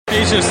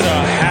He's just a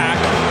hack.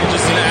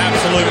 He's just an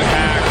absolute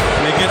hack.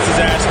 And he gets his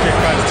ass kicked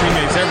by his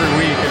teammates every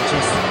week. It's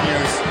just,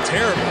 it's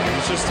terrible.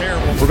 It's just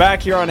terrible. We're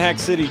back here on Hack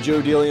City.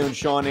 Joe DeLeon,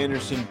 Sean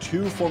Anderson,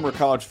 two former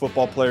college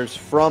football players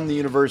from the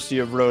University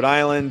of Rhode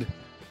Island.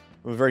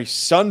 A very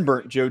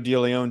sunburnt Joe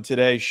DeLeon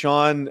today.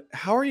 Sean,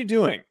 how are you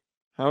doing?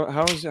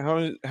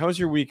 How's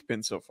your week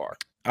been so far?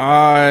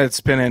 It's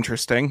been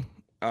interesting.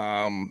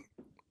 The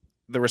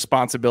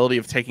responsibility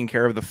of taking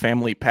care of the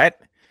family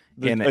pet.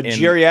 A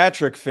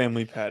geriatric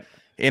family pet.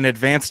 In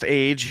advanced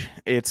age,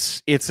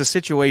 it's a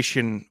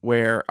situation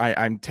where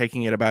I'm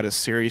taking it about as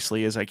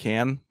seriously as I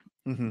can,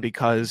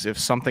 because if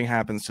something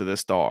happens to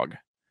this dog,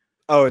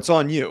 it's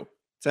on you.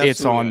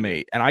 It's on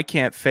me, and I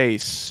can't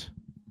face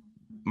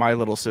my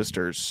little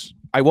sisters.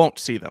 I won't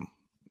see them.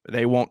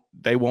 They won't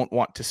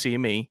want to see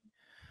me.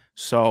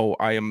 So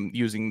I am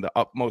using the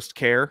utmost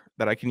care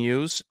that I can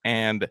use,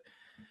 and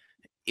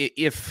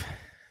if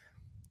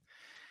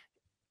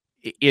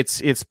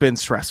it's been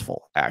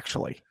stressful,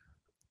 actually.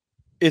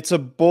 It's a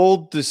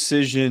bold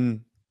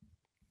decision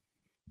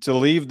to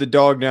leave the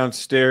dog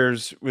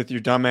downstairs with your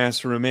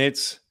dumbass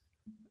roommates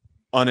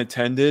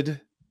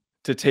unattended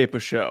to tape a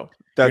show.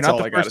 That's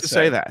all I got to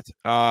say that.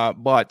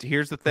 But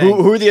here's the thing.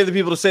 Who are the other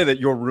people to say that?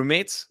 Your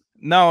roommates?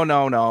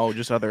 No,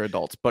 just other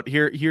adults. But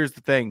here's the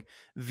thing.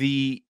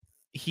 If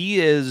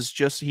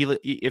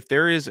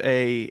there is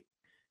a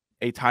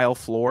tile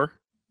floor,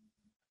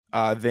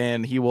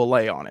 then he will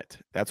lay on it.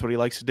 That's what he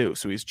likes to do.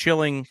 So he's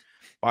chilling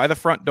by the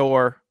front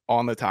door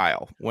on the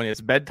tile. When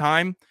it's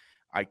bedtime,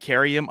 I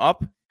carry him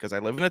up, because I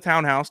live in a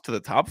townhouse, to the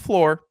top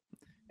floor,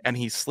 and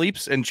he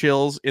sleeps and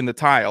chills on the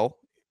tile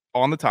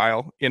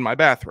in my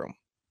bathroom.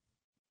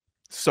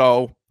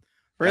 So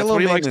that's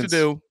what he likes to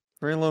do.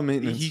 Very low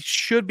maintenance. He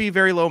should be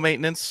very low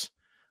maintenance.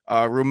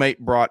 Roommate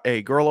brought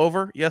a girl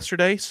over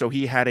yesterday, so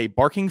he had a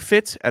barking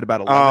fit at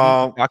about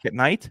 11 o'clock at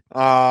night.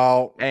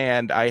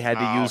 And I had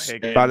to use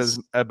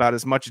about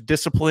as much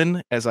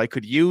discipline as I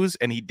could use,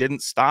 and he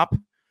didn't stop.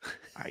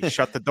 I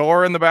shut the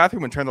door in the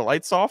bathroom and turned the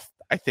lights off.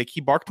 I think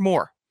he barked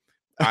more.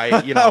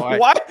 I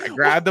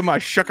grabbed him, I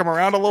shook him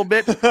around a little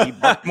bit. He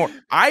barked more.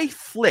 I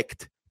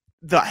flicked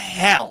the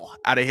hell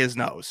out of his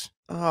nose.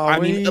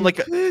 Like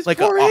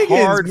a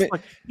hard.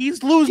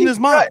 He's losing his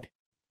mind.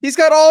 He's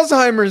got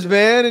Alzheimer's,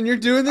 man, and you're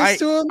doing this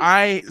to him.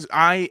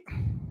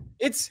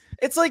 It's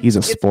like he's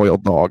a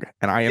spoiled dog,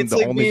 and I am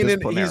the only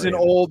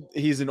disciplinarian.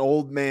 He's an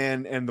old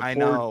man, and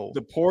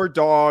the poor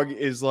dog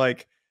is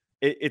like.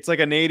 It's like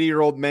an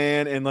 80-year-old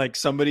man, and like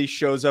somebody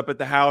shows up at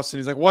the house, and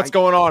he's like, "What's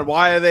going on?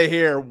 Why are they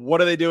here?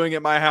 What are they doing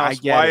at my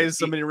house? Why is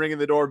somebody ringing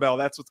the doorbell?"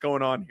 That's what's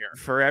going on here.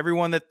 For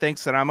everyone that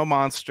thinks that I'm a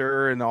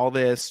monster and all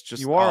this,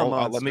 just you are a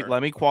monster.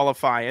 Let me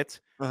qualify it.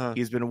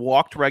 He's been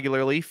walked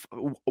regularly,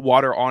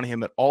 water on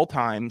him at all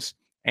times,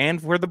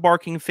 and for the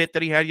barking fit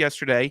that he had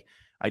yesterday,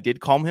 I did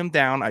calm him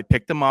down. I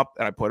picked him up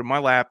and I put him in my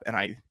lap, and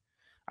I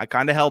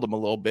kind of held him a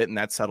little bit, and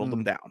that settled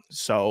him down.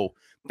 So.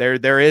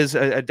 There is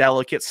a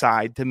delicate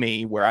side to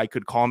me where I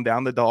could calm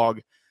down the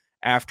dog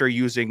after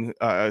using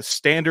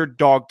standard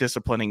dog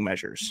disciplining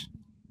measures.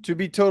 To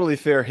be totally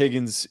fair,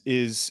 Higgins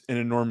is an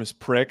enormous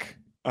prick.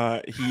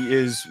 He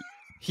is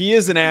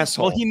an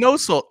asshole. Well,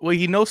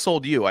 he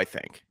no-sold you, I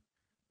think,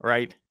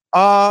 right?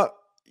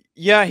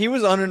 Yeah, he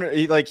was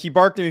he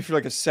barked at me for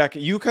like a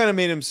second. You kind of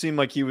made him seem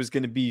like he was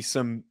going to be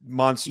some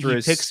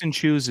monstrous. He picks and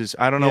chooses.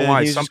 I don't know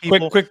why. Some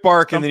people quick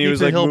bark, and then he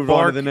was like moved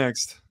on to the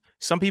next.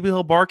 Some people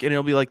he'll bark and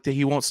it'll be like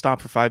he won't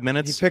stop for 5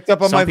 minutes. He picked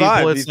up on my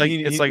vibe. It's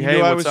like,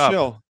 hey, what's up?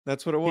 Chill.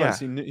 That's what it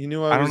was. Yeah. He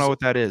knew I don't know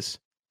what that is.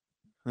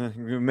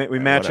 We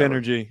match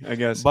energy, I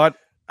guess. But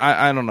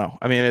I don't know.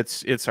 I mean,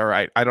 it's all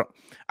right. I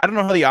don't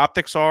know how the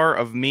optics are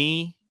of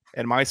me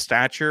and my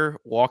stature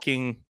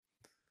walking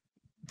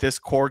this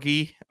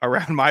corgi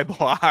around my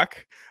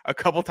block a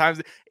couple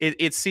times.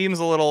 It seems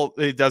a little.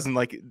 It doesn't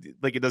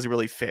it doesn't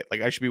really fit.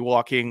 Like I should be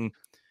walking.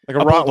 Like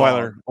a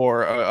Rottweiler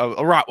or a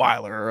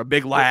Rottweiler or a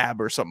big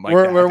lab or something like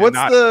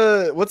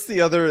that. What's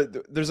the other?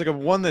 There's like a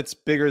one that's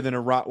bigger than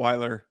a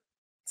Rottweiler.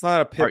 It's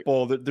not a pit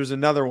bull. There's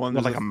another one.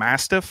 There's like a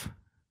Mastiff.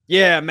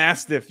 Yeah,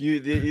 Mastiff.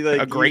 You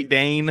like a Great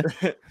Dane,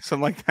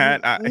 something like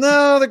that.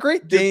 No, the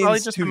Great Dane's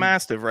probably just a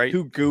Mastiff, right?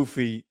 Too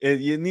goofy.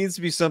 It needs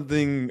to be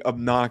something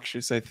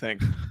obnoxious, I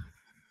think.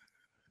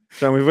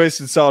 So we've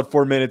wasted solid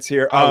 4 minutes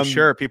here.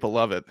 Sure, people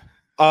love it.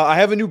 I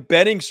have a new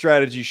betting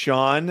strategy,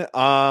 Sean.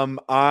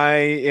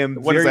 I am.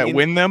 What does that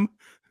win them?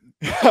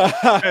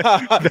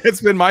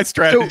 That's been my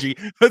strategy.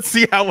 Let's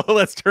see how well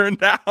that's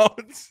turned out.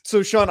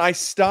 So, Sean, I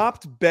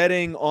stopped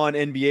betting on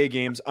NBA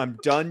games. I'm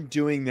done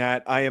doing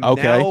that. I am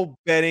now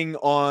betting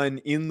on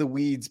in the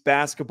weeds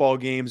basketball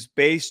games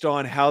based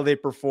on how they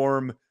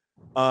perform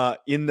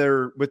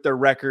with their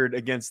record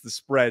against the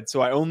spread. So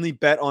I only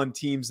bet on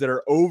teams that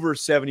are over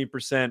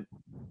 70%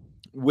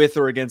 with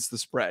or against the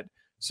spread.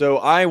 So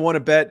I want to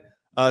bet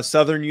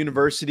Southern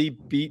University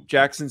beat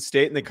Jackson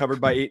State and they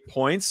covered by 8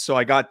 points. So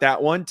I got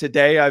that one.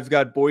 Today I've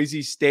got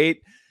Boise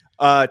State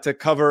to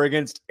cover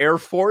against Air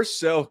Force.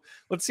 So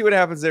let's see what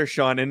happens there,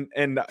 Sean.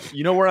 And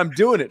you know where I'm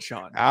doing it,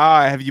 Sean.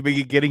 Have you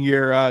been getting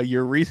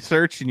your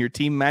research and your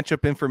team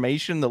matchup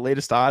information, the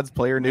latest odds,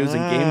 player news,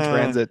 and game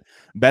trends at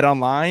Bet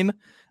Online?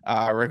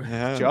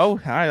 Joe,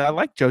 I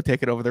like Joe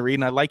taking over the read,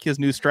 and I like his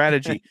new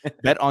strategy.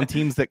 Bet on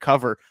teams that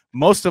cover.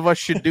 Most of us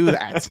should do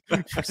that.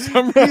 For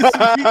some reason,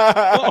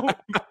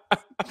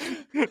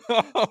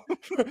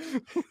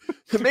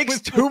 it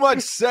makes too much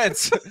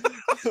sense.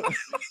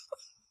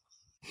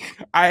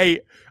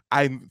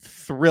 I'm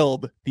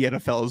thrilled the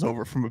NFL is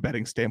over from a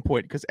betting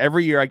standpoint, because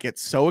every year I get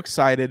so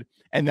excited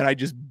and then I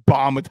just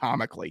bomb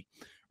atomically.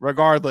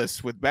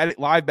 Regardless, with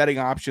live betting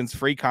options,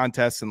 free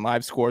contests, and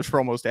live scores for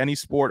almost any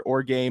sport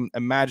or game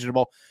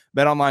imaginable,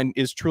 BetOnline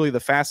is truly the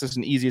fastest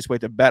and easiest way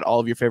to bet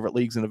all of your favorite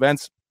leagues and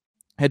events.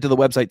 Head to the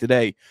website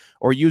today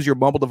or use your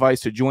mobile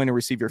device to join and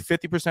receive your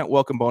 50%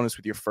 welcome bonus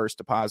with your first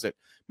deposit.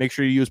 Make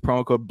sure you use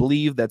promo code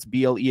BLEAV, that's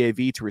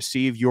BLEAV, to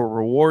receive your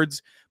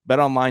rewards.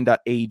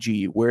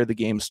 BetOnline.ag, where the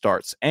game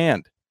starts.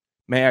 And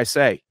may I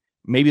say,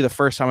 maybe the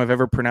first time I've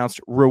ever pronounced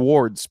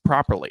rewards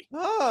properly.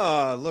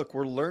 Look,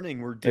 we're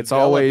learning. We're developing. It's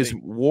always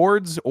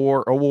wards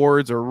or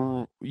awards,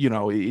 or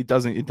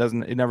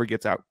it never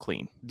gets out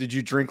clean. Did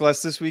you drink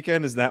less this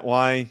weekend? Is that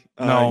why?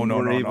 No.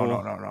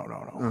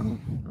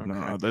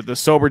 The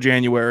sober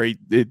January,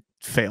 it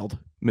failed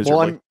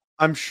miserably. Well,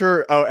 I'm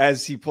sure. Oh,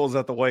 as he pulls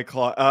out the White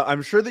Claw,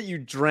 I'm sure that you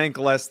drank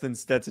less than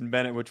Stetson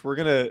Bennett, which we're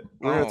gonna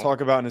talk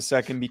about in a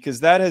second,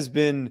 because that has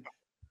been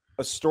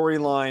a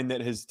storyline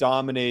that has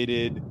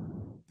dominated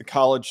the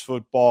college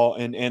football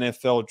and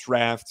NFL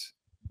draft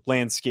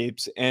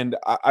landscapes. And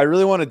I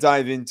really want to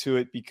dive into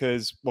it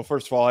because, well,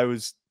 first of all, I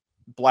was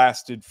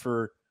blasted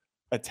for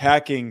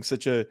attacking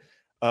such an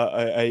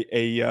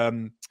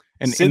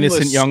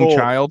innocent young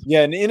child.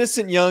 Yeah, an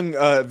innocent young,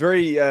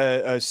 very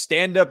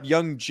stand-up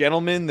young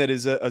gentleman that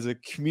is a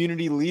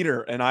community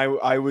leader. And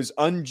I was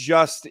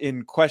unjust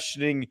in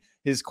questioning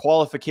his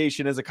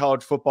qualification as a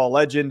college football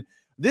legend.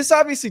 This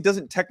obviously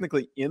doesn't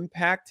technically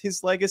impact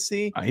his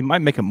legacy. He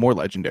might make him more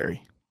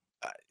legendary.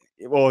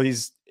 Well,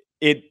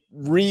 it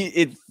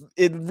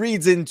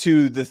reads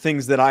into the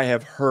things that I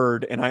have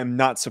heard, and I am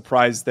not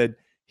surprised that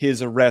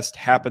his arrest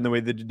happened the way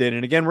that it did.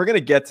 And again, we're going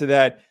to get to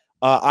that.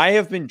 I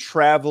have been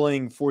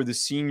traveling for the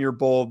Senior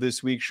Bowl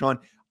this week, Sean.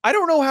 I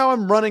don't know how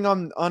I'm running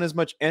on as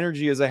much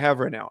energy as I have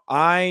right now.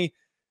 I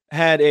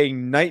had a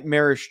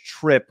nightmarish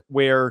trip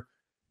where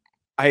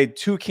I had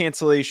 2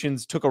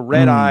 cancellations, took a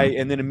red eye,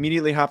 and then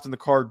immediately hopped in the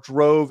car,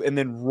 drove, and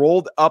then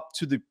rolled up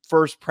to the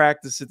first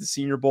practice at the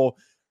Senior Bowl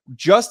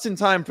just in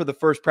time for the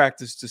first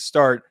practice to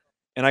start,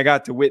 and I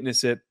got to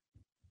witness it.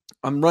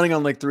 I'm running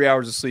on like 3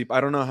 hours of sleep. I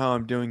don't know how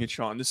I'm doing it,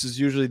 Sean. This is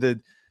usually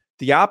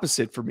the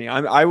opposite for me.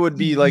 I would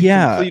be like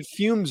complete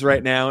fumes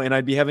right now, and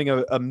I'd be having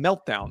a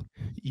meltdown.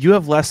 You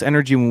have less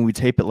energy when we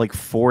tape at like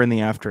 4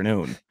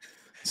 p.m.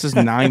 This is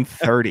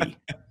 9:30.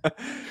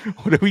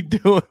 What are we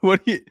doing?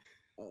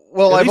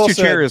 Well, at least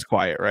your chair is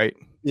quiet, right?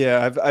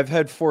 Yeah, I've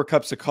had 4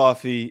 cups of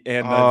coffee,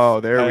 and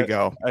we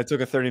go. I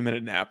took a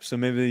 30-minute nap, so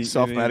maybe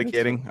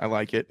self-medicating. I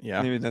like it.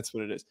 Yeah, maybe that's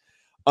what it is.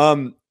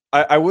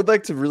 I would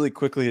like to really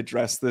quickly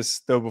address this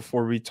though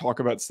before we talk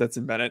about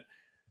Stetson Bennett.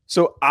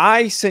 So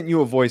I sent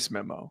you a voice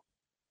memo,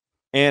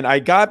 and I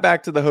got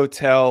back to the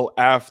hotel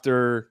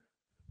after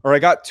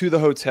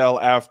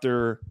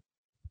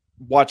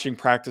watching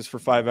practice for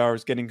 5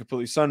 hours, getting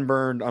completely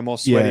sunburned. I'm all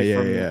sweaty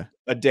from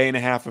a day and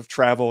a half of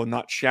travel and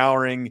not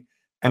showering.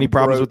 Any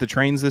problems with the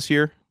trains this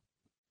year?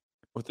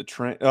 With the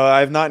train? I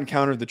have not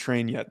encountered the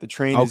train yet. The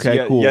train is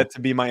yet to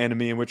be my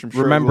enemy, in which I'm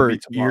sure remember, it will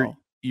be tomorrow.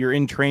 You're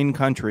in train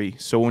country,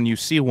 so when you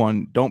see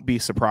one, don't be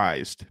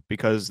surprised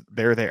because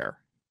they're there.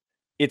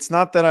 It's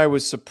not that I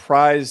was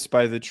surprised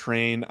by the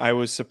train. I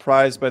was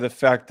surprised by the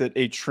fact that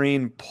a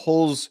train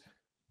pulls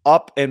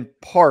up and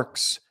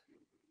parks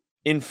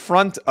in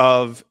front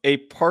of a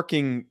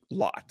parking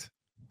lot.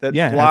 It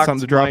had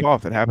something to drop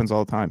off. It happens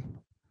all the time.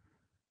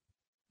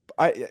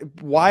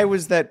 Why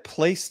was that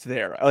placed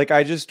there? Like,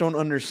 I just don't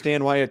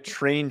understand why a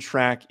train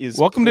track is.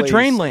 Welcome to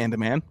Trainland,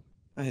 man.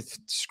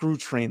 Screw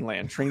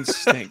Trainland. Trains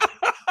stink.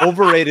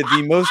 Overrated.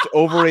 The most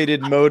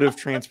overrated mode of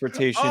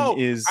transportation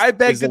is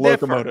the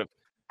locomotive.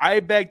 I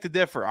beg to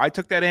differ. I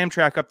took that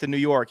Amtrak up to New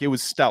York. It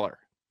was stellar.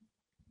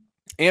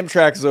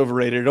 Amtrak is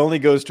overrated. It only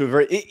goes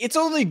to it's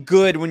only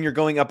good when you're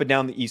going up and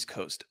down the East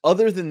Coast.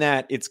 Other than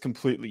that, it's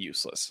completely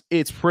useless.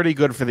 It's pretty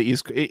good for the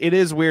East Coast. It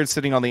is weird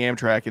sitting on the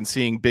Amtrak and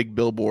seeing big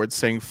billboards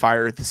saying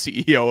fire the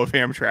CEO of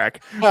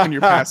Amtrak when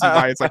you're passing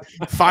by. It's like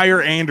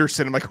fire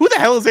Anderson. I'm like, who the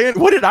hell is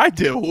Anderson? What did I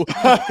do?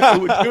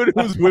 It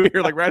was weird,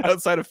 like right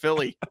outside of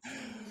Philly.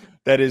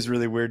 That is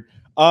really weird.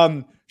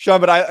 Sean,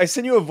 but I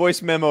sent you a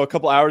voice memo a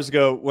couple hours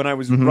ago when I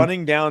was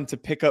running down to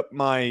pick up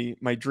my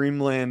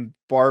Dreamland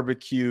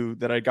barbecue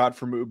that I got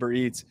from Uber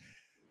Eats.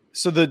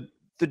 So the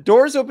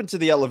doors open to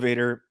the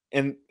elevator,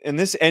 and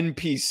this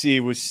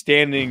NPC was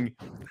standing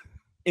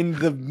in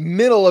the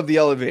middle of the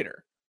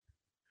elevator.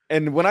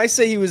 And when I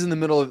say he was in the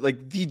middle of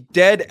like the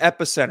dead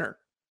epicenter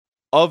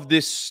of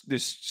this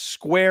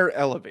square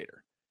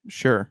elevator,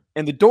 Sure.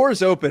 And the door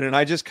is open, and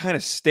I just kind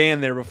of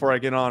stand there before I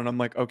get on. And I'm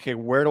like, okay,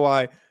 where do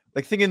I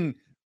thinking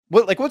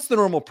what's the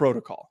normal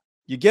protocol?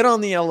 You get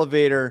on the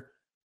elevator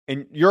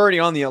and you're already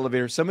on the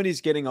elevator.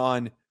 Somebody's getting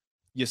on,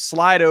 you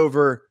slide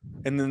over,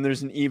 and then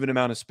there's an even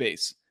amount of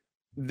space.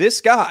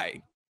 This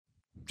guy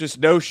just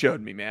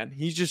no-showed me, man.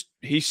 He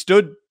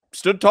stood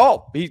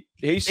tall.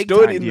 He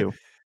stood in you.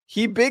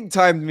 He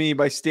big-timed me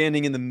by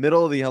standing in the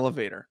middle of the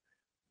elevator.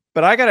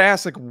 But I got to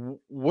ask,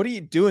 what do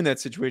you do in that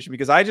situation?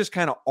 Because I just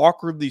kind of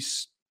awkwardly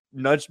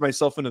nudged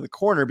myself into the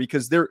corner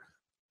because there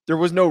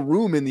was no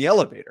room in the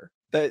elevator.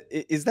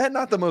 Is that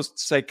not the most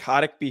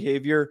psychotic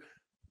behavior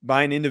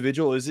by an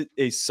individual? Is it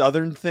a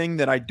Southern thing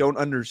that I don't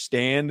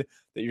understand,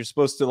 that you're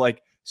supposed to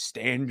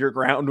stand your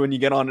ground when you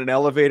get on an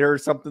elevator or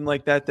something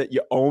like that, that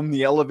you own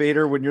the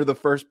elevator when you're the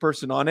first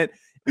person on it?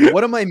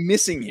 What am I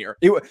missing here?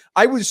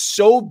 I was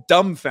so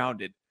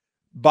dumbfounded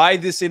by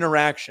this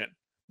interaction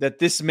that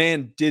this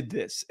man did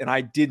this, and I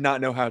did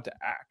not know how to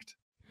act.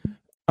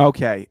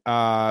 Okay.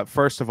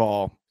 First of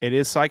all, it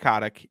is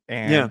psychotic,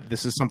 and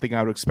this is something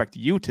I would expect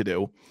you to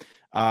do.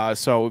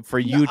 So for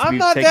you to be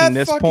taking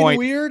this point,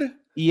 weird.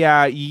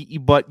 Yeah,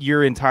 but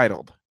you're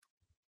entitled.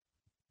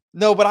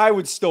 No, but I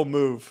would still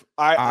move.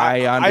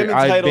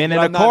 I've been in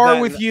a car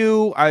with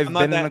you. I've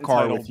been in a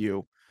car with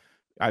you.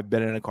 I've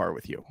been in a car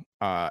with you.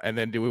 And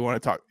then do we want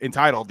to talk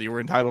entitled? You were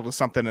entitled to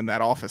something in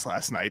that office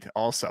last night.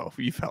 Also,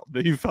 you felt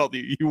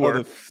you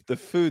were the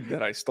food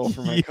that I stole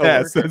from my coworker.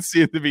 Yes, that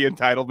seemed to be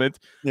entitlement.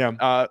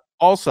 Yeah.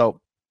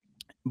 Also,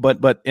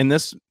 but in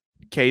this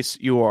case,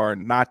 you are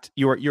not.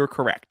 You're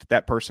correct.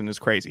 That person is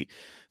crazy.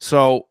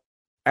 So,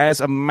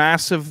 as a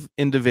massive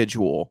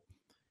individual,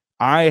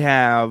 I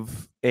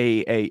have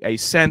a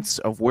sense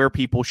of where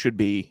people should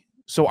be,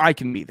 so I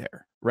can be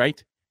there.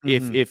 Right.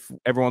 Mm-hmm. If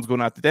everyone's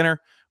going out to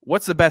dinner,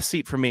 what's the best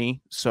seat for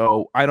me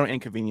so I don't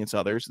inconvenience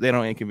others? They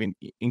don't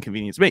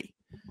inconvenience me.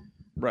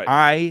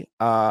 Right.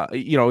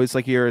 It's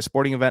like you're a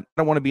sporting event.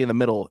 I don't want to be in the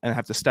middle and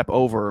have to step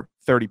over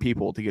 30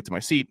 people to get to my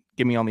seat.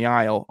 Get me on the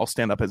aisle. I'll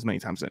stand up as many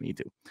times as I need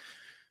to.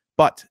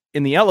 But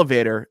in the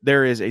elevator,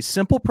 there is a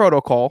simple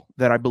protocol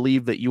that I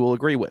believe that you will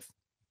agree with.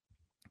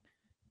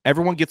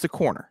 Everyone gets a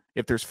corner.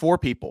 If there's 4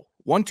 people,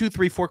 1, 2,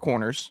 3, 4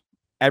 corners,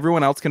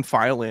 everyone else can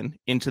file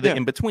into the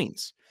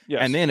in-betweens.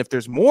 Yes. And then if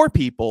there's more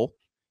people,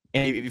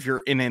 and if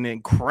you're in an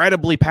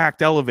incredibly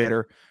packed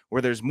elevator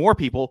where there's more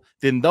people,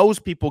 then those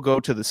people go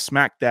to the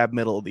smack dab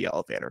middle of the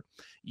elevator.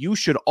 You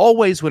should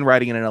always, when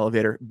riding in an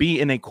elevator, be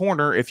in a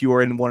corner if you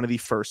are in one of the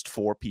first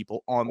 4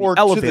 people on the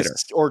elevator.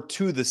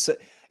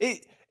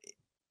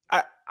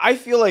 I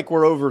feel like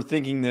we're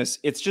overthinking this.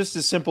 It's just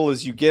as simple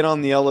as you get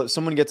on the elevator,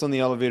 someone gets on the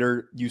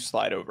elevator, you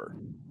slide over.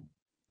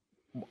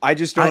 I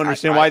just don't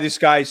understand why this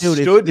guy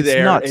stood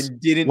there nuts. And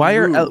didn't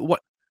move.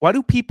 Why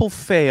do people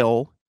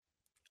fail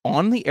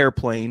on the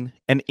airplane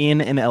and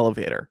in an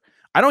elevator?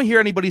 I don't hear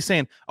anybody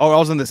saying, I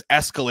was on this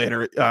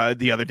escalator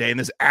the other day and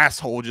this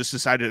asshole just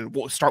decided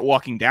to start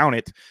walking down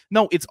it.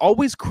 No, it's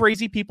always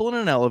crazy people in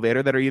an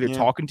elevator that are either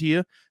talking to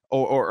you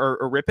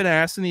or ripping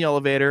ass in the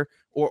elevator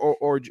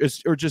or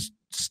just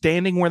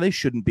standing where they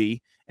shouldn't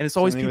be. And it's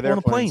always people on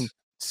the plane.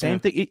 Same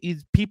thing.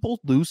 People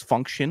lose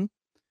function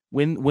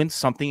when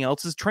something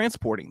else is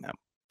transporting them.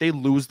 They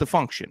lose the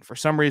function. For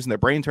some reason, their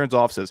brain turns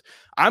off, says,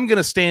 I'm going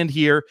to stand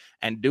here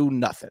and do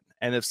nothing.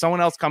 And if someone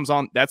else comes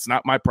on, that's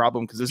not my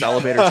problem because this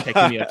elevator is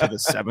taking me up to the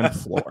 7th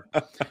floor.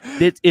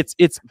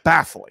 It's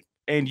baffling.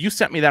 And you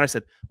sent me that. I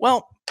said,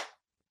 well,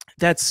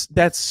 that's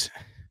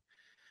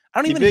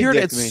I don't even hear it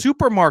at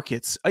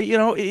supermarkets.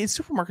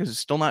 Supermarkets is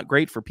still not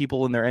great for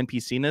people in their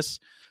NPC-ness,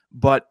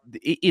 but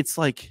it's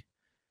like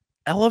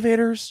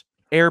elevators,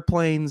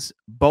 airplanes,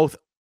 both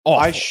awful.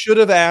 I should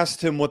have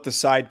asked him what the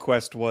side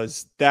quest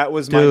was. That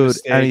was my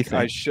mistake. Anything.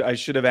 I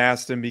should have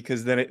asked him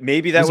because then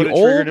maybe that would have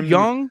triggered him.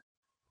 Young?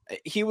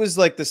 He was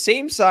like the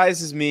same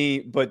size as me,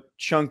 but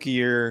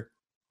chunkier,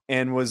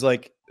 and was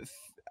like,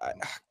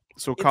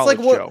 so college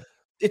Joe.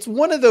 It's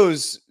one of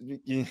those.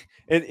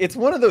 It's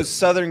one of those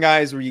Southern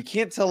guys where you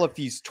can't tell if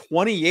he's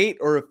 28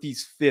 or if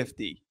he's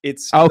 50.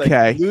 It's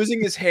okay. Like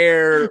losing his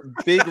hair,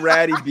 big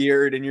ratty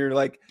beard, and you're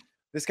like,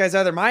 this guy's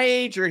either my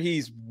age or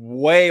he's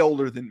way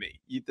older than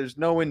me. There's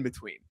no in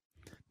between.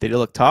 Did he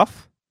look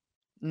tough?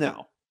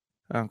 No.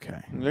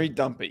 Okay. Very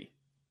dumpy.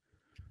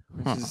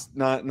 Which is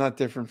not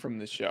different from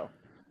this show.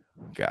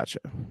 Gotcha.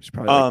 It's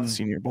probably like the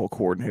Senior Bowl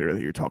coordinator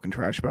that you're talking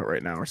trash about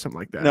right now, or something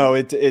like that. No,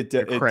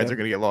 creds are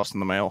gonna get lost in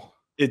the mail.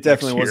 It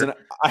definitely wasn't.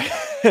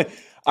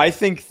 I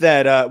think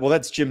that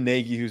that's Jim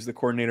Nagy, who's the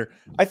coordinator.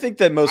 I think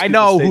that most. I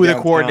know who the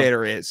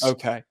coordinator is.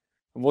 Okay, it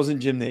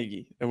wasn't Jim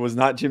Nagy. It was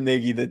not Jim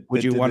Nagy.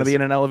 Would you want to be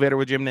in an elevator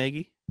with Jim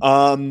Nagy?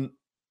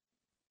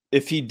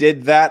 If he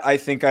did that, I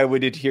think I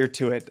would adhere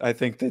to it. I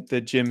think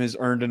that Jim has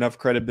earned enough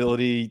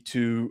credibility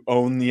to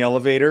own the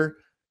elevator.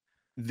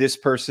 This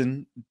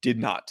person did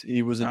not.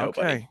 He was a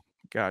nobody. Okay,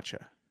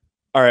 gotcha.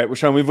 All right, well,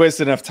 Sean, we've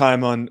wasted enough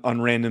time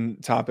on random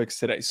topics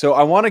today. So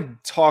I want to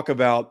talk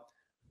about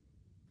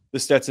the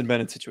Stetson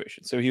Bennett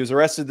situation. So he was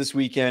arrested this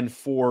weekend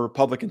for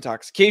public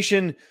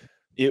intoxication.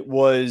 It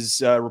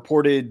was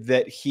reported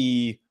that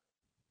he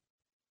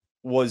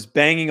was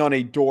banging on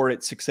a door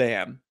at 6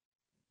 a.m.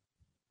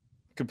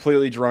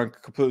 completely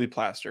drunk, completely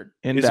plastered.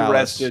 Is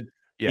arrested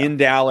in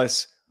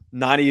Dallas,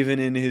 not even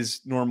in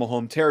his normal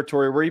home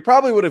territory where he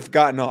probably would have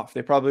gotten off.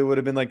 They probably would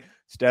have been like,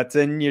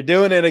 Stetson, you're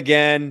doing it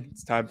again.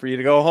 It's time for you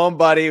to go home,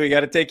 buddy. We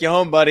got to take you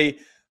home, buddy.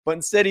 But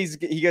instead,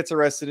 he gets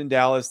arrested in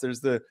Dallas.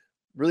 There's the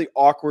really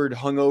awkward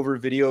hungover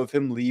video of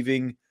him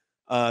leaving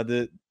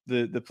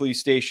the police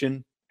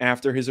station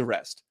after his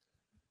arrest.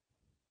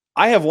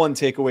 I have one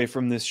takeaway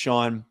from this,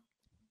 Sean,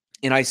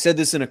 and I said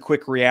this in a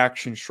quick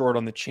reaction short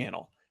on the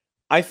channel.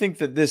 I think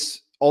that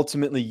this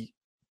ultimately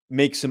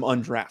makes him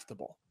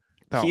undraftable.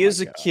 He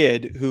is a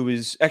kid who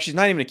is actually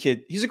not even a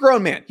kid. He's a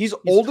grown man. He's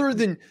older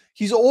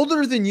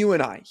than you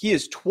and I. He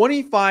is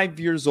 25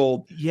 years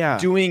old,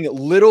 doing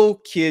little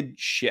kid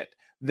shit.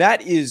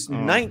 That is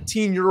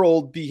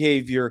 19-year-old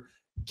behavior,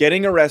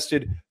 getting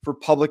arrested for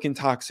public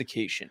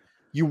intoxication.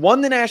 You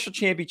won the national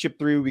championship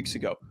 3 weeks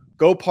ago.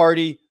 Go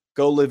party,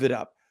 go live it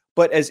up.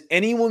 But as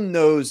anyone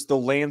knows the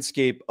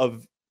landscape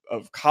of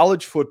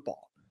college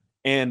football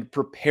and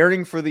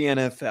preparing for the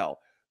NFL,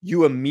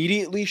 you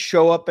immediately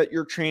show up at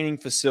your training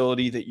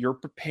facility that you're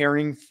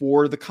preparing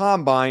for the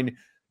combine,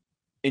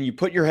 and you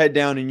put your head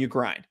down and you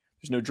grind.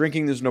 There's no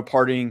drinking, there's no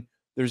partying,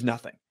 there's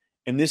nothing.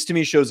 And this to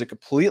me shows a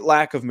complete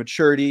lack of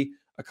maturity,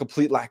 a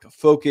complete lack of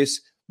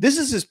focus. This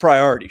is his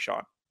priority,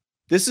 Sean.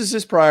 This is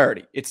his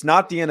priority. It's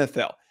not the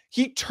NFL.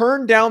 He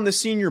turned down the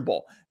Senior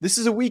Bowl. This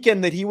is a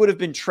weekend that he would have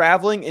been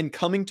traveling and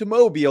coming to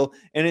Mobile,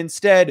 and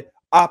instead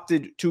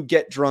opted to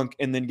get drunk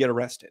and then get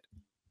arrested.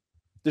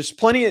 There's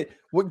plenty of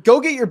go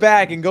get your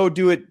bag and go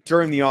do it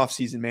during the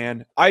offseason,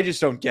 man. I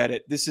just don't get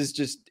it. This is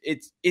just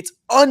it's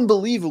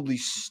unbelievably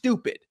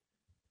stupid.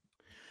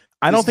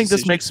 I don't think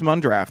this makes him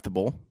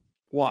undraftable.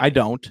 Why? I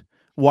don't.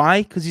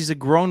 Why? Because he's a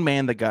grown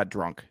man that got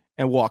drunk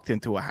and walked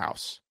into a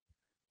house.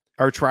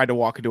 Or tried to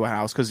walk into a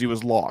house because he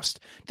was lost.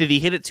 Did he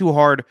hit it too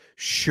hard?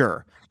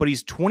 Sure. But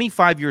he's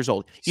 25 years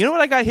old. You know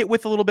what I got hit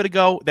with a little bit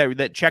ago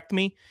that checked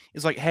me?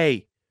 Is like,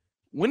 hey,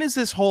 when is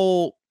this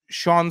whole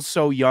Sean's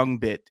so young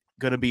bit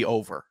going to be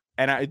over?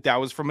 And that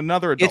was from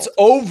another adult. It's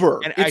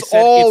over. And it's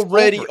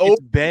already over.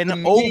 It's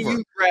been over.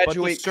 You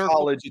graduate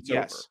college, it's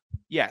over.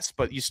 Yes,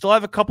 but you still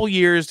have a couple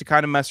years to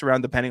kind of mess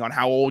around depending on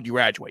how old you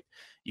graduate.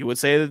 You would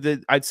say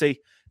that I'd say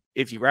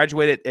if you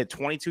graduate at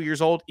 22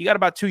 years old, you got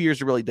about 2 years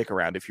to really dick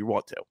around if you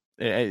want to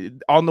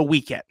on the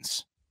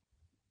weekends.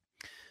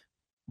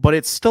 But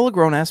it's still a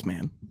grown-ass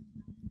man,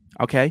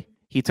 okay?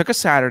 He took a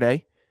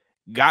Saturday,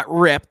 got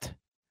ripped.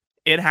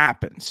 It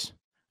happens,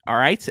 all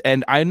right?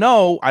 And I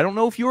don't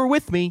know if you were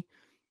with me,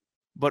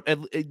 but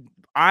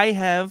I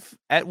have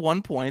at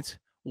one point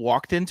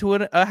walked into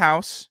a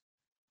house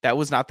that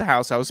was not the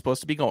house I was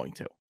supposed to be going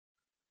to.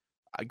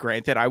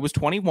 Granted, I was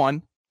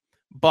 21,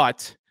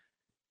 but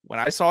when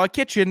I saw a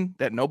kitchen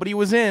that nobody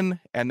was in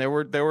and there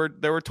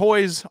were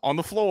toys on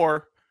the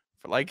floor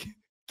for like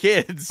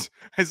kids,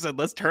 I said,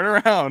 let's turn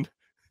around.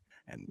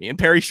 And me and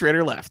Perry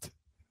Schrader left.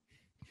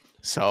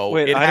 So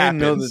wait, I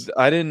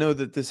didn't know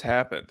that this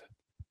happened.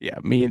 Yeah,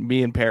 me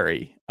and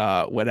Perry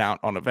went out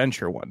on a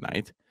venture one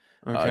night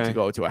to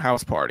go to a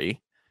house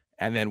party.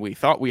 And then we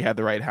thought we had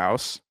the right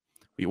house.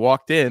 We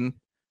walked in,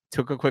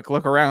 took a quick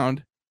look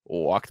around,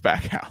 walked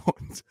back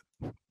out.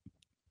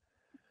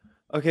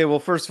 Okay, well,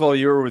 first of all,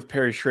 you were with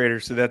Perry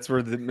Schrader, so that's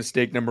where the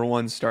mistake number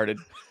one started.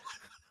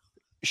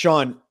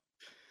 Sean,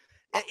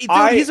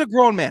 dude, he's a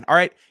grown man, all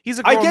right? He's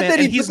a grown man,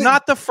 and he's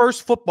not the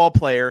first football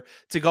player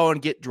to go and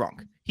get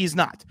drunk. He's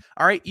not,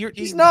 all right?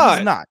 He's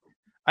not.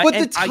 But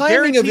the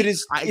timing of it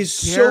is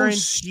so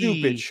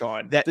stupid,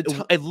 Sean. That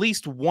at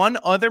least one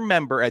other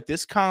member at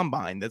this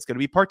combine that's going to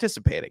be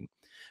participating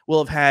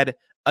will have had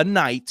a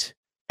night,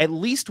 at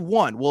least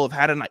one will have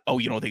had a night. Oh,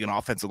 you don't think an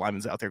offensive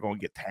lineman's out there going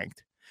to get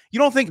tanked? You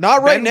don't think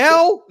not right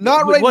now?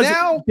 Not right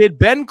now. Did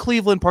Ben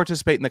Cleveland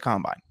participate in the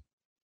combine?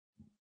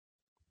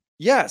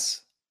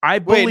 Yes. I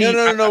believe. Wait.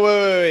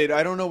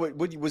 I don't know what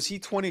was he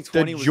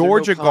 2020? The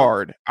Georgia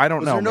guard. I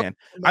don't know, man.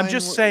 I'm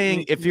just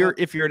saying if you're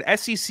an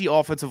SEC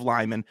offensive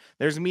lineman,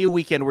 there's gonna be a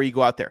weekend where you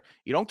go out there.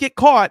 You don't get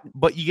caught,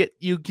 but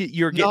you're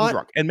getting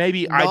drunk. And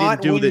maybe I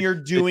didn't do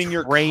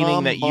the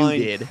training that you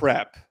did.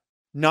 Prep.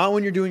 Not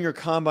when you're doing your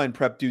combine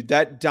prep, dude.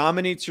 That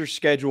dominates your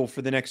schedule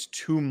for the next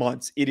 2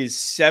 months. It is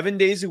 7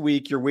 days a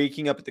week. You're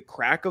waking up at the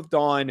crack of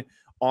dawn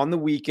on the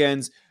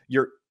weekends.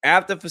 You're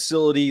at the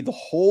facility the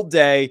whole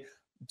day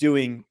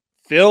doing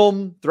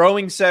film,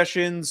 throwing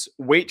sessions,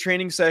 weight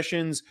training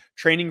sessions,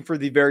 training for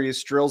the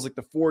various drills like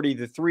the 40,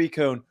 the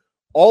 3-cone,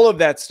 all of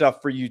that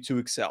stuff for you to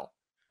excel.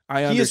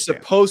 He is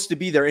supposed to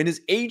be there, and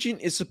his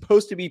agent is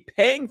supposed to be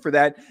paying for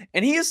that.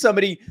 And he is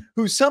somebody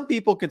who some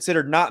people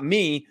considered, not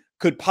me,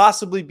 could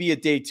possibly be a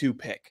day 2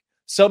 pick.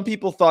 Some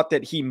people thought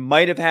that he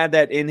might have had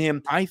that in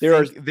him. I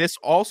think this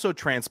also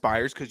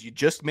transpires because you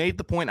just made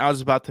the point I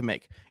was about to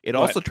make. It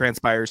also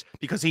transpires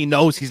because he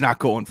knows he's not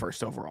going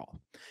first overall.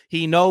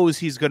 He knows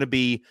he's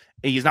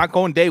not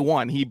going day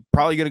 1. He's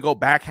probably going to go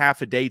back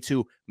half of day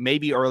 2,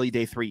 maybe early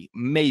day 3,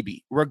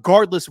 maybe,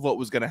 regardless of what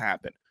was going to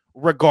happen.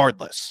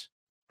 Regardless.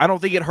 I don't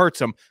think it hurts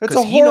him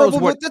because he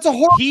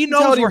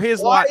knows where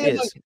his lot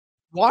is.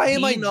 Why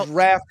am I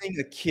drafting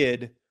a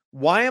kid?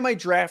 Why am I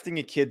drafting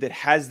a kid that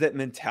has that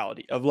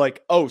mentality of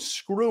like, oh,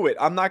 screw it,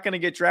 I'm not going to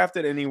get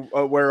drafted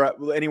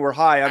anywhere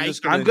high.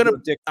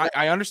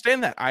 I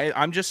understand that.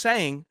 I'm just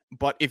saying.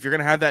 But if you're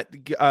going to have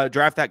that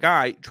draft that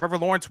guy, Trevor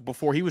Lawrence,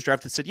 before he was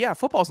drafted, said, "Yeah,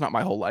 football's not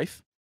my whole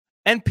life,"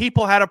 and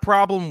people had a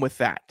problem with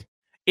that.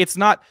 It's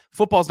not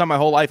football's not my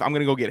whole life. I'm going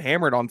to go get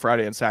hammered on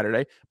Friday and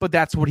Saturday. But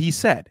that's what he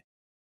said.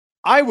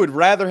 I would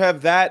rather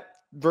have that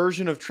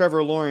version of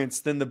Trevor Lawrence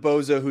than the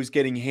bozo who's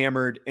getting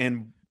hammered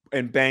and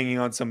banging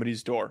on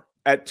somebody's door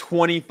at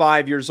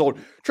 25 years old.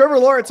 Trevor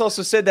Lawrence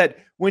also said that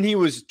when he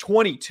was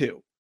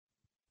 22.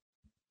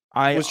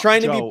 I was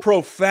trying to be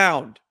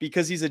profound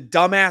because he's a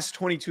dumbass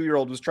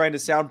 22-year-old was trying to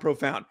sound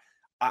profound.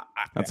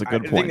 That's a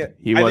good point.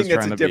 He was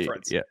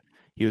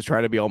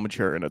trying to be all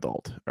mature and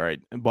adult. All right.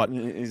 But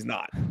he's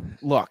not.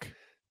 Look,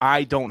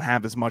 I don't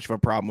have as much of a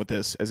problem with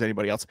this as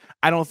anybody else.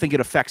 I don't think it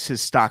affects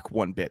his stock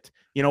one bit.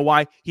 You know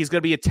why? He's going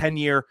to be a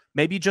 10-year,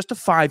 maybe just a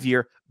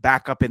 5-year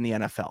backup in the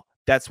NFL.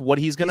 That's what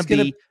he's going to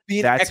be.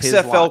 That's an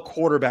XFL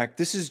quarterback.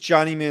 This is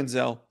Johnny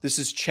Manziel. This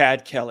is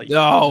Chad Kelly.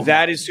 No,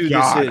 that is who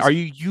this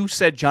is. You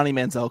said Johnny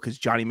Manziel because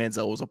Johnny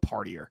Manziel was a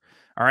partier.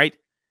 All right.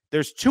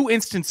 There's two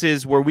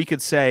instances where we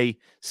could say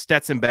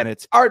Stetson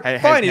Bennett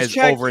has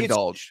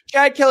overindulged.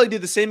 Chad Kelly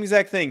did the same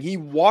exact thing. He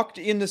walked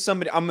into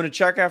somebody. I'm going to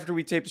check after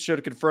we tape the show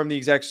to confirm the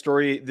exact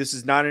story. This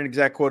is not an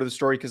exact quote of the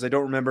story because I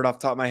don't remember it off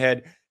the top of my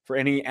head for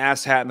any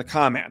asshat in the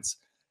comments.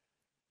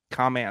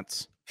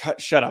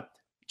 Shut up.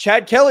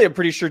 Chad Kelly, I'm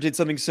pretty sure, did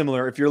something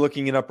similar, if you're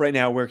looking it up right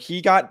now, where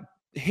he got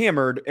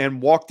hammered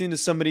and walked into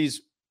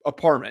somebody's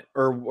apartment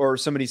or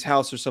somebody's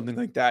house or something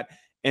like that.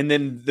 And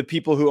then the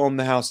people who owned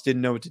the house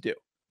didn't know what to do.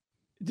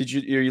 Are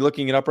you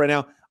looking it up right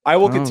now? I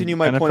will continue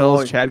my point.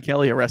 NFL's Chad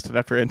Kelly arrested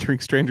after entering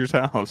stranger's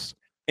house.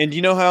 And do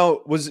you know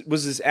how was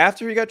this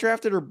after he got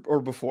drafted or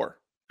before?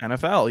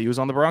 NFL. He was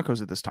on the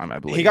Broncos at this time, I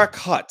believe. He got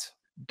cut.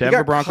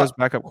 Denver Broncos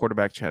backup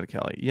quarterback Chad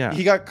Kelly. Yeah.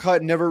 He got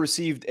cut, never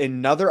received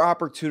another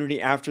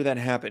opportunity after that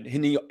happened.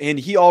 And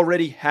he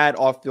already had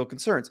off-field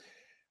concerns.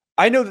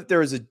 I know that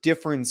there is a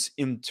difference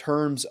in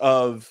terms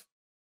of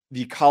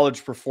the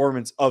college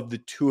performance of the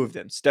two of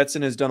them.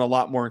 Stetson has done a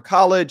lot more in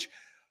college.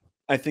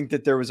 I think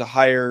that there was a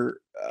higher...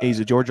 he's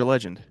a Georgia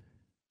legend.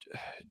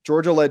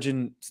 Georgia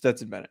legend,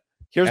 Stetson Bennett.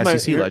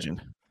 SEC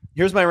legend.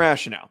 Here's my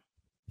rationale.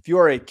 If you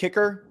are a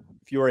kicker,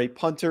 if you are a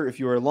punter, if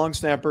you are a long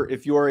snapper,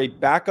 if you are a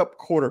backup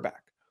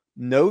quarterback,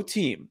 no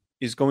team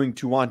is going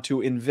to want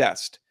to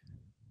invest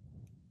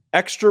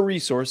extra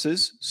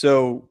resources.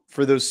 So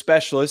for those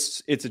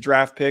specialists, it's a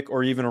draft pick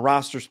or even a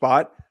roster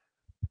spot.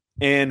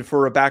 And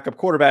for a backup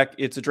quarterback,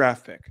 it's a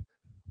draft pick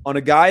on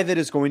a guy that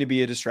is going to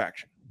be a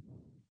distraction.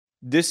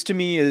 This to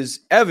me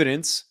is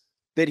evidence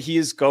that he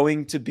is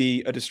going to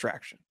be a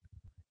distraction.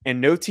 And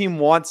no team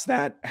wants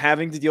that,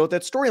 having to deal with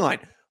that storyline.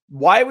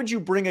 Why would you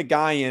bring a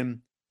guy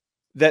in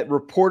that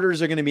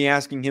reporters are going to be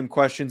asking him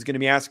questions, going to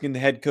be asking the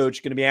head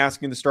coach, going to be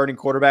asking the starting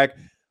quarterback?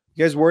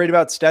 You guys worried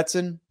about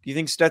Stetson? Do you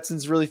think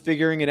Stetson's really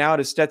figuring it out?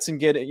 Is Stetson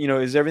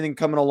is everything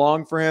coming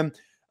along for him?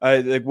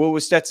 Like, what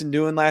was Stetson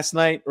doing last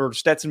night? Or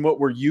Stetson, what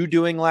were you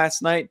doing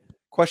last night?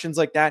 Questions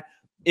like that.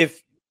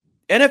 If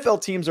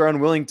NFL teams are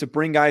unwilling to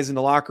bring guys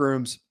into locker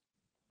rooms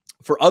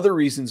for other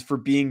reasons, for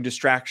being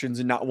distractions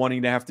and not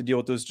wanting to have to deal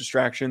with those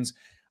distractions,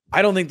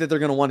 I don't think that they're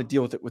going to want to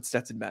deal with it with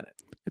Stetson Bennett.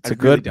 It's a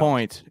good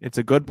point. It's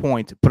a good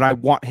point, but I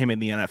want him in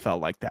the NFL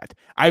like that.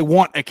 I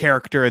want a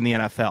character in the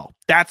NFL.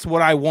 That's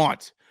what I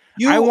want.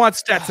 I want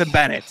Stetson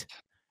Bennett.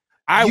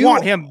 I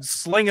want him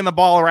slinging the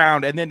ball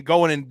around and then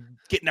going and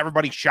getting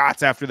everybody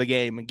shots after the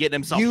game and getting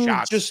himself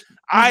shots.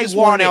 I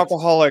want an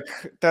alcoholic.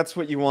 That's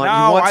what you want.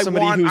 No, you want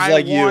somebody who's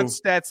like you. I want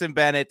Stetson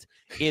Bennett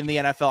in the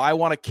NFL. I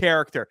want a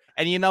character.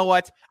 And you know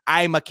what?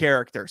 I'm a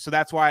character. So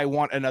that's why I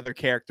want another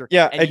character.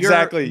 Yeah, and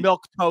exactly. You're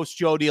milquetoast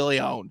Joe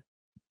DeLeon.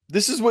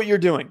 This is what you're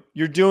doing.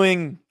 You're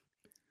doing...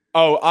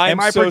 Am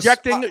I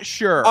projecting?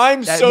 Sure.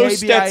 I'm so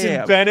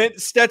Stetson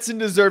Bennett. Stetson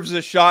deserves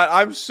a shot.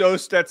 I'm so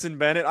Stetson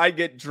Bennett. I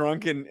get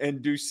drunk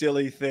and do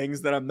silly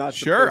things that I'm not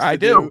supposed to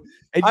do.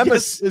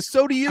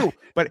 So do you.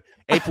 But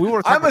if we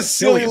were to I'm a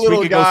silly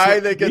little guy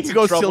that gets in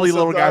trouble silly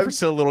little guy for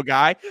silly little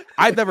guy.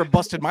 I've never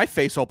busted my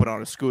face open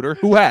on a scooter.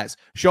 Who has?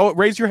 Show it.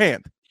 Raise your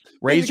hand.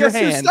 Raise your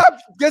hand.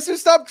 Guess who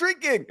stopped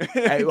drinking?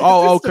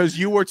 Because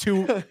you were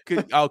too.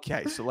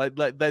 Okay, so let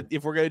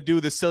if we're gonna do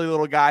the silly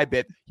little guy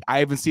bit, I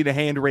haven't seen a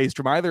hand raised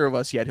from either of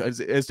us yet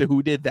as to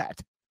who did that.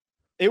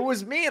 It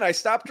was me, and I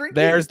stopped drinking.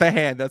 There's the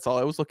hand. That's all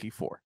I was looking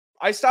for.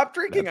 I stopped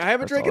drinking. I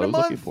haven't drank in a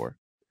month.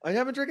 I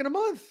haven't drank in a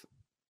month.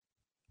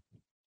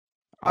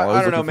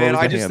 I don't know, man.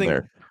 I just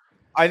think.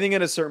 I think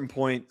at a certain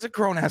point, it's a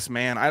grown ass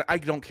man. I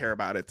don't care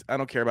about it. I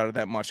don't care about it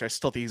that much. I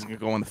still think he's gonna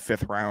go in the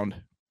 5th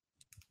round.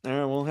 All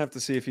right, we'll have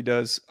to see if he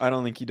does. I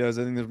don't think he does.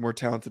 I think there's more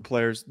talented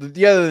players.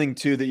 The other thing,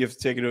 too, that you have to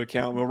take into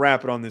account, we'll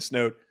wrap it on this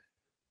note.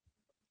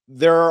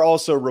 There are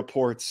also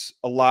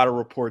a lot of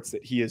reports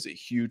that he is a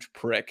huge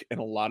prick, and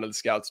a lot of the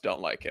scouts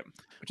don't like him.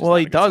 Well,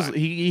 he does.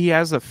 He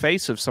has the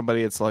face of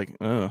somebody that's like,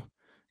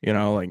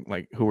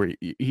 like who are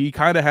you? He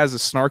kind of has a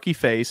snarky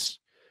face.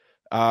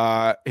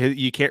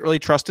 You can't really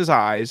trust his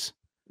eyes.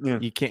 Yeah.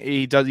 You can't.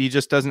 He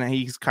just doesn't.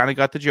 He's kind of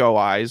got the Joe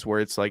eyes, where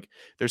it's like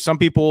there's some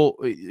people.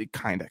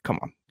 Kind of. Come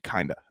on.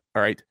 Kind of.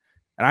 All right.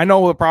 And I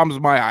know the problems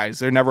with my eyes.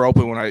 They're never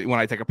open when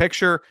I take a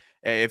picture.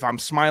 If I'm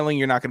smiling,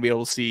 you're not going to be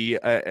able to see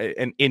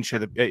an inch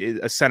of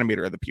a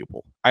centimeter of the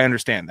pupil. I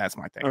understand. That's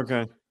my thing. Okay.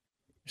 You're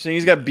saying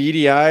he's got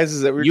beady eyes?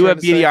 Is that what you have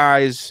beady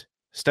eyes?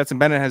 Stetson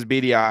Bennett has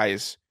beady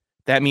eyes.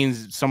 That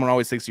means someone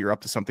always thinks you're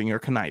up to something. You're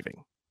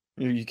conniving.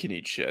 You can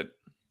eat shit.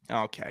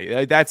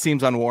 Okay. That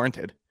seems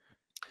unwarranted.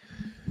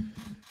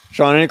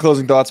 Sean, any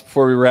closing thoughts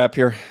before we wrap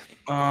here?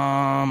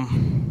 God.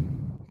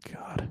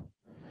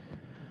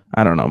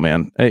 I don't know,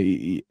 man.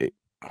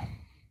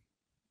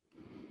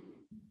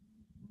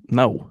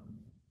 No.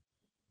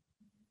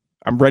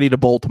 I'm ready to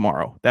bowl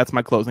tomorrow. That's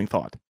my closing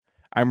thought.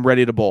 I'm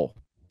ready to bowl.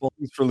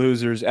 Bowling's for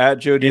losers. At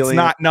Joe Delia. It's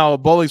not. No,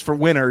 bowling's for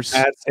winners.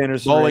 At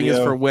Sanderson Bowling Radio.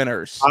 is for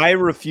winners. I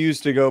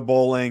refuse to go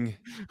bowling.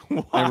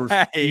 Why? I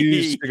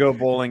refuse to go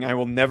bowling. I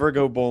will never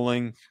go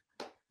bowling.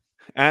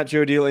 At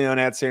Joe DeLeon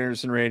at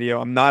Sanderson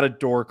Radio. I'm not a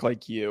dork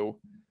like you.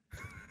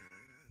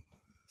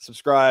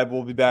 Subscribe.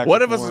 We'll be back.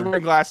 One of us is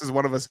wearing glasses.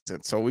 One of us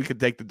isn't. So we could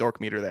take the dork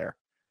meter there.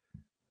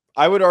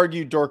 I would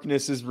argue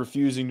dorkness is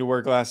refusing to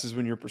wear glasses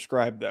when you're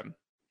prescribed them.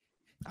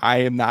 I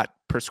am not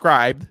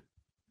prescribed.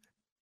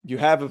 You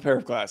have a pair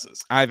of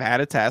glasses. I've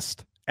had a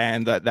test,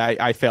 and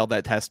I failed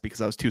that test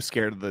because I was too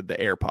scared of the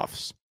air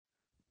puffs.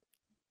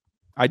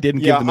 I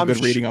didn't give them a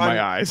good reading on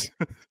my eyes.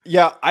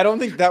 Yeah, I don't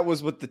think that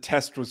was what the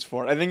test was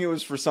for. I think it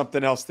was for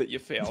something else that you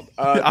failed.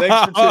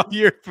 Thanks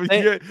for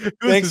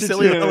who's the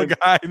silly little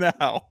guy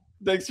now?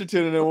 Thanks for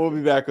tuning in. We'll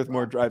be back with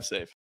more Drive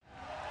Safe.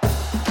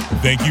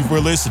 Thank you for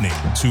listening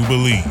to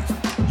Believe.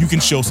 You can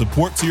show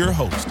support to your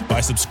host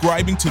by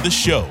subscribing to the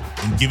show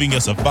and giving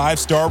us a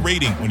 5-star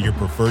rating on your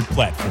preferred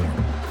platform.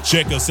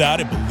 Check us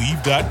out at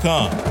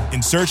Believe.com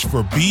and search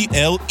for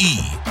BLEAV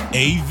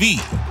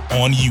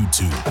on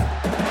YouTube.